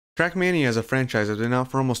Trackmania as a franchise has been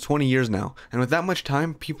out for almost 20 years now, and with that much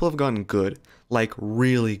time, people have gotten good. Like,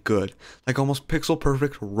 really good. Like, almost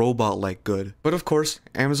pixel-perfect, robot-like good. But of course,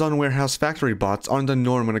 Amazon Warehouse factory bots aren't the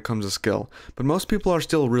norm when it comes to skill, but most people are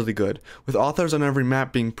still really good, with authors on every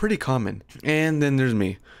map being pretty common. And then there's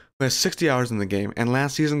me, who has 60 hours in the game, and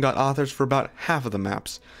last season got authors for about half of the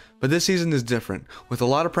maps. But this season is different. With a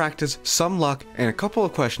lot of practice, some luck, and a couple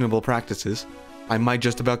of questionable practices, I might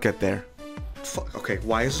just about get there. Fuck, okay,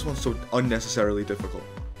 why is this one so unnecessarily difficult?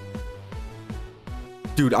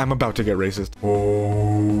 Dude, I'm about to get racist.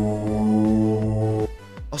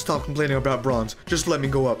 I'll stop complaining about bronze. Just let me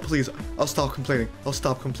go up, please. I'll stop complaining. I'll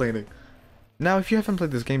stop complaining. Now, if you haven't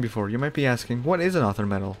played this game before, you might be asking, what is an author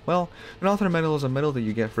medal? Well, an author medal is a medal that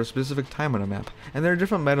you get for a specific time on a map, and there are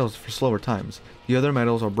different medals for slower times. The other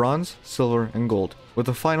medals are bronze, silver, and gold, with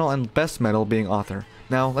the final and best medal being author.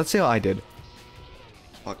 Now, let's see how I did.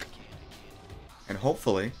 Fuck. And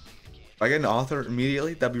hopefully, if I get an author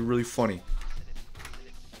immediately, that'd be really funny.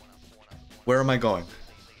 Where am I going?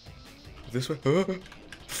 This way?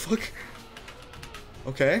 Fuck.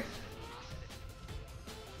 Okay.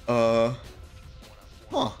 Huh.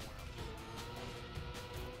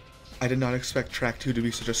 I did not expect track 2 to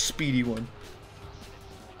be such a speedy one.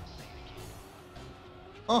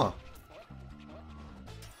 Huh.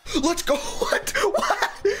 Let's go! What?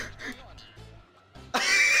 What?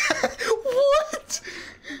 What?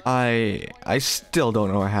 I still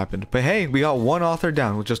don't know what happened, but hey, we got one author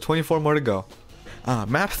down with just 24 more to go.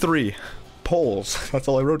 Map 3, poles. That's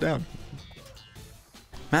all I wrote down.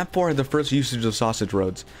 Map 4 had the first usage of sausage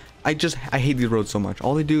roads. I hate these roads so much.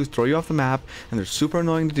 All they do is throw you off the map, and they're super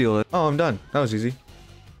annoying to deal with. Oh, I'm done. That was easy.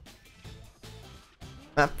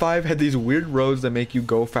 Map 5 had these weird roads that make you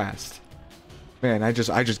go fast. Man, I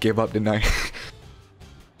just gave up, didn't I?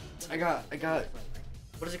 I got,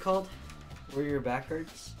 what is it called? Where your back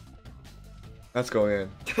hurts? Let's go in.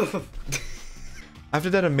 After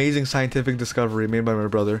that amazing scientific discovery made by my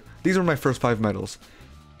brother, these were my first 5 medals.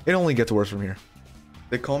 It only gets worse from here.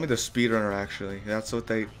 They call me the speedrunner, actually. That's what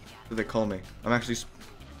they call me. I'm actually...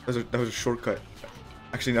 That was a shortcut.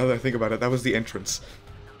 Actually, now that I think about it, that was the entrance.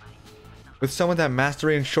 With some of that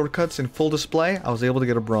mastery and shortcuts in full display, I was able to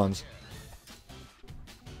get a bronze.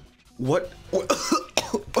 What?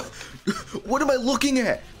 What am I looking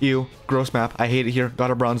at? Ew, gross map. I hate it here.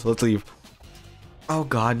 Got a bronze. Let's leave. Oh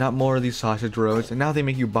god, not more of these sausage roads. And now they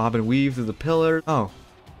make you bob and weave through the pillar. Oh,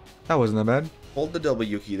 that wasn't that bad. Hold the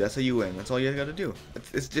W key. That's how you win. That's all you gotta do.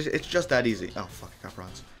 It's just that easy. Oh fuck, I got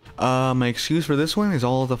bronze. My excuse for this one is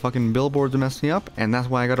all of the fucking billboards messed me up, and that's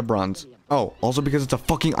why I got a bronze. Oh, also because it's a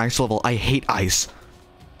fucking ice level. I hate ice.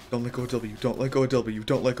 Don't let go of W. Don't let go of W.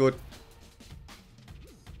 Don't let go of...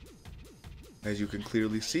 As you can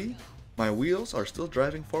clearly see, my wheels are still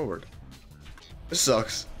driving forward. This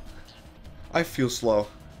sucks. I feel slow.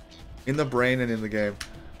 In the brain and in the game.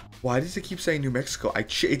 Why does it keep saying New Mexico?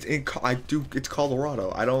 It's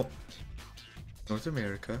Colorado. I don't... North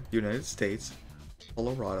America, United States,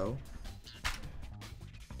 Colorado.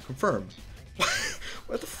 Confirm.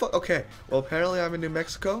 What the fuck? Okay. Well, apparently I'm in New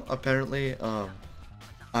Mexico. Apparently,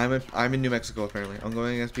 I'm in New Mexico, apparently. I'm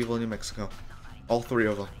going against people in New Mexico. All 3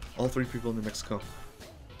 of them. All 3 people in New Mexico.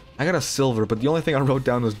 I got a silver, but the only thing I wrote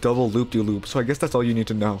down was double loop-de-loop, so I guess that's all you need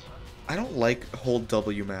to know. I don't like hold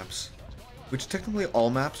W maps. Which technically all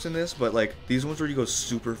maps in this, but like these ones where you go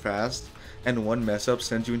super fast and one mess up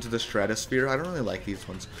sends you into the stratosphere. I don't really like these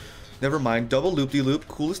ones. Never mind. Double loop-de-loop.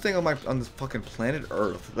 Coolest thing on the fucking planet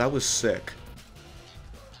Earth. That was sick.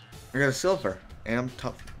 I got a silver. And I'm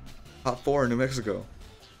top 4 in New Mexico.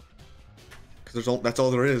 Because that's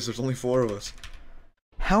all there is. There's only 4 of us.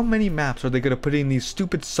 How many maps are they gonna put in these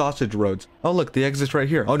stupid sausage roads? Oh look, the exit's right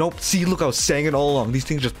here. Oh nope, see, look, I was saying it all along. These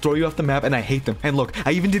things just throw you off the map and I hate them. And look,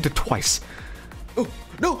 I even did it twice. Oh,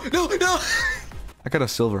 no! I got a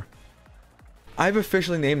silver. I've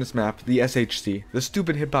officially named this map the SHC, the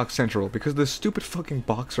stupid hitbox central, because of this stupid fucking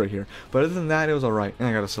box right here. But other than that, it was alright, and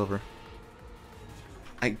I got a silver.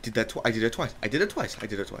 I did it twice. I did it twice. I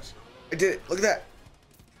did it. Look at that.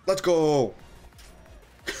 Let's go.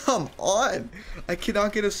 Come on. I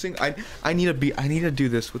cannot get a single... I need to do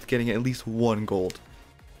this with getting at least 1 gold.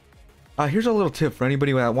 Here's a little tip for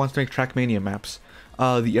anybody that wants to make Trackmania maps.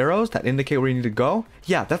 The arrows that indicate where you need to go,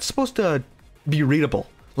 yeah, that's supposed to be readable.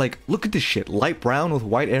 Like, look at this shit. Light brown with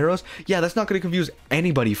white arrows. Yeah, that's not going to confuse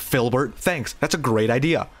anybody, Filbert. Thanks. That's a great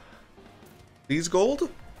idea. These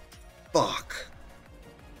gold? Fuck.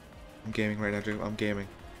 I'm gaming right now, Jacob. I'm gaming.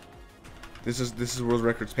 This is world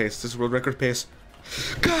records pace. This is world record pace.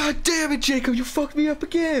 God damn it, Jacob, you fucked me up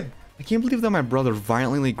again! I can't believe that my brother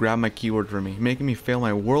violently grabbed my keyword from me, making me fail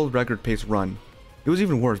my world record pace run. It was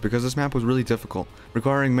even worse because this map was really difficult,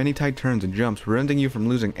 requiring many tight turns and jumps, preventing you from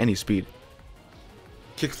losing any speed.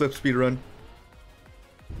 Kickflip speedrun.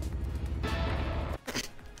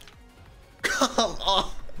 Come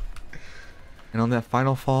on! And on that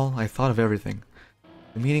final fall, I thought of everything.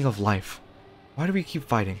 The meaning of life. Why do we keep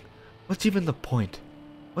fighting? What's even the point?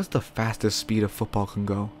 What's the fastest speed a football can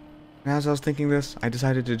go? And as I was thinking this, I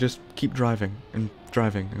decided to just keep driving and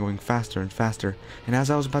going faster and faster. And as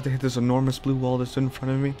I was about to hit this enormous blue wall that stood in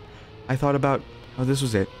front of me, I thought about how this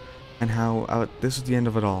was it, and how this was the end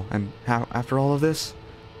of it all, and how after all of this,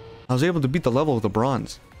 I was able to beat the level with the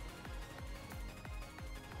bronze.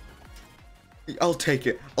 I'll take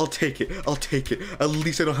it. I'll take it. I'll take it. At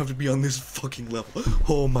least I don't have to be on this fucking level.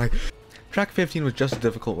 Oh my. Track 15 was just as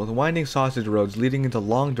difficult, with winding sausage roads leading into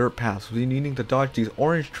long dirt paths, with you needing to dodge these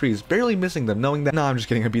orange trees, barely missing them, knowing that— Nah, I'm just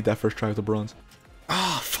kidding, I beat that first try with the bronze.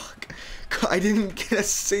 Ah, fuck. I didn't get a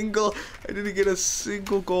single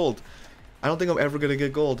gold. I don't think I'm ever gonna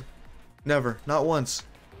get gold. Never. Not once.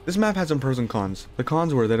 This map had some pros and cons. The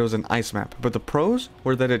cons were that it was an ice map, but the pros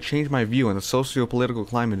were that it changed my view on the socio-political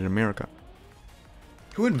climate in America.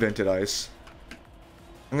 Who invented ice?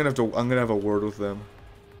 I'm gonna have a word with them.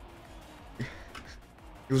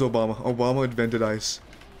 It was Obama. Obama invented ice.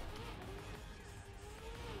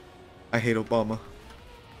 I hate Obama.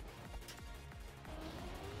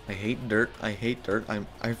 I hate dirt. I hate dirt. I'm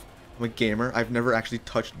a gamer. I've never actually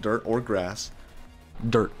touched dirt or grass.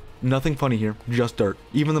 Dirt. Nothing funny here, just dirt.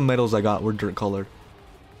 Even the medals I got were dirt colored.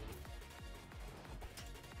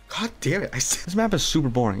 God damn it. This map is super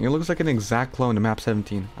boring. It looks like an exact clone to map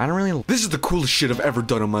 17. I don't really— This is the coolest shit I've ever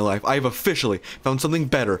done in my life. I have officially found something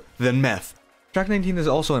better than meth. Track 19 is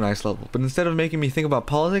also an ice level, but instead of making me think about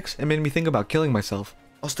politics, it made me think about killing myself.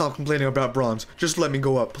 I'll stop complaining about bronze. Just let me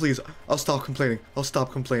go up, please. I'll stop complaining. I'll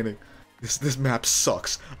stop complaining. This map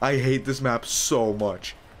sucks. I hate this map so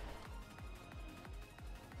much.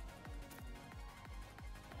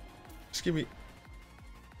 Just give me—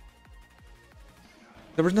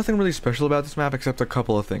 There was nothing really special about this map except a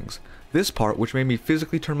couple of things. This part, which made me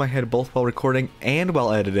physically turn my head both while recording and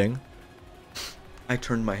while editing. I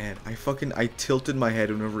turned my head. I tilted my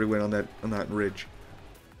head whenever we went on that ridge.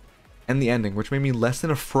 And the ending, which made me less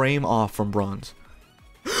than a frame off from bronze.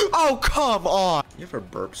 Oh, come on! You ever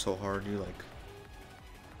burp so hard you like—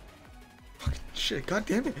 Fucking shit, god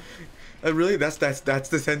damn it. Really? That's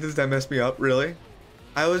the sentence that messed me up, really?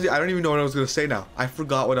 I don't even know what I was gonna say now. I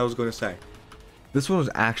forgot what I was gonna say. This one was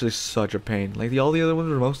actually such a pain. Like, all the other ones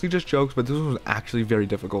were mostly just jokes, but this one was actually very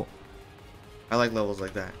difficult. I like levels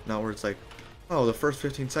like that. Not where it's like, oh, the first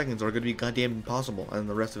 15 seconds are gonna be goddamn impossible, and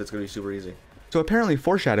the rest of it's gonna be super easy. So apparently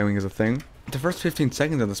foreshadowing is a thing. The first 15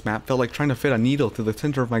 seconds of this map felt like trying to fit a needle through the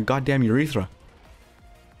center of my goddamn urethra.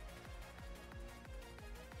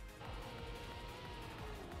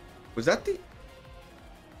 Was that the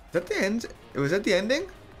end? Was that the ending?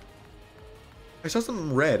 I saw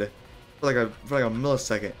something red for like a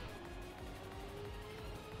millisecond. Is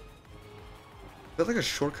that like a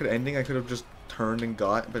shortcut ending I could have just turned and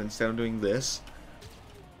got, but instead of doing this?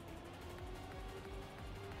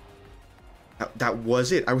 That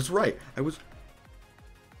was it. I was right. Can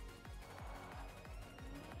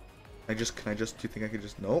I just, do you think I could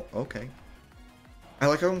just— nope, okay. I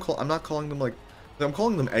like how I'm not calling them like— I'm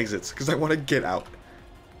calling them exits, because I want to get out.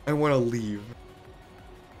 I want to leave.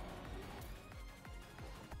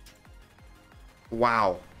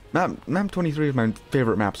 Wow. Map 23 is my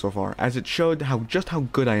favorite map so far, as it showed just how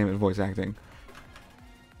good I am at voice acting.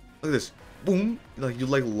 Look at this. Boom! Like, you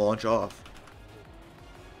like launch off.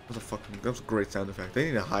 That was a great sound effect. They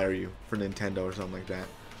need to hire you for Nintendo or something like that.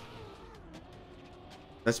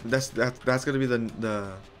 That's gonna be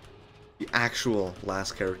the actual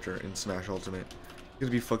last character in Smash Ultimate. It's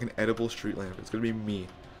gonna be fucking edible street lamp. It's gonna be me.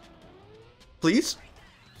 Please?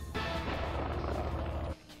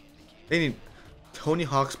 They need Tony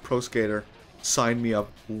Hawk's Pro Skater. Sign me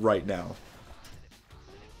up right now.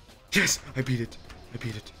 Yes, I beat it. I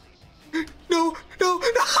beat it. No, no,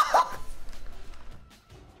 no!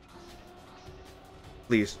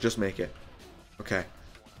 Please, just make it. Okay.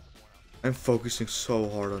 I'm focusing so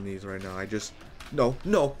hard on these right now. No,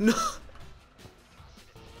 no, no!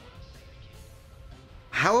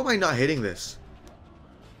 How am I not hitting this?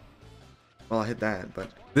 Well, I hit that,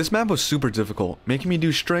 but... This map was super difficult, making me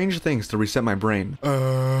do strange things to reset my brain.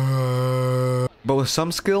 But with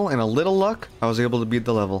some skill and a little luck, I was able to beat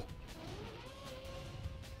the level.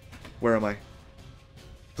 Where am I?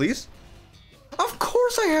 Please? Of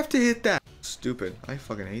course I have to hit that! Stupid. I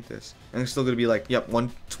fucking hate this. And it's still gonna be like, yep,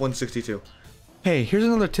 162. Hey, here's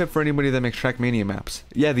another tip for anybody that makes Trackmania maps.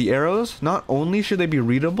 Yeah, the arrows, not only should they be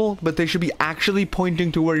readable, but they should be actually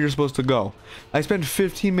pointing to where you're supposed to go. I spent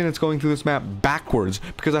 15 minutes going through this map backwards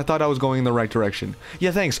because I thought I was going in the right direction. Yeah,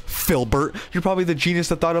 thanks, Filbert. You're probably the genius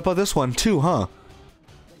that thought up of this one too, huh?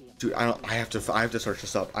 Dude, I have to search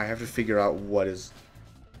this up. I have to figure out what is...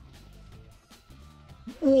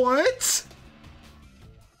 What?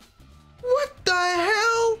 What the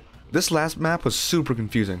hell? This last map was super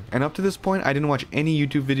confusing, and up to this point I didn't watch any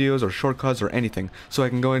YouTube videos or shortcuts or anything, so I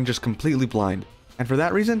can go in just completely blind. And for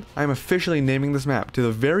that reason, I am officially naming this map to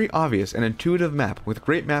the very obvious and intuitive map with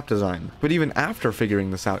great map design. But even after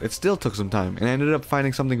figuring this out, it still took some time, and I ended up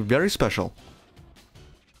finding something very special.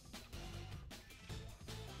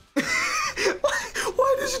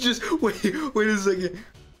 Why does it just... Wait a second.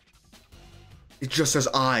 It just says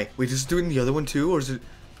I. Wait, does it do it in the other one too, or is it...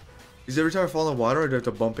 Is every time I fall in the water, or do I have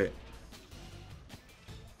to bump it?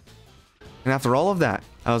 And after all of that,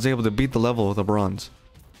 I was able to beat the level with a bronze.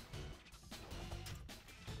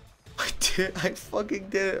 I fucking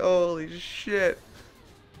did it. Holy shit.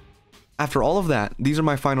 After all of that, these are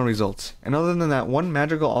my final results. And other than that one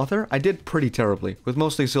magical author, I did pretty terribly, with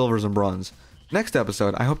mostly silvers and bronze. Next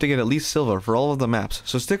episode, I hope to get at least silver for all of the maps,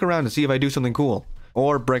 so stick around to see if I do something cool.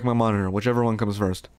 Or break my monitor, whichever one comes first.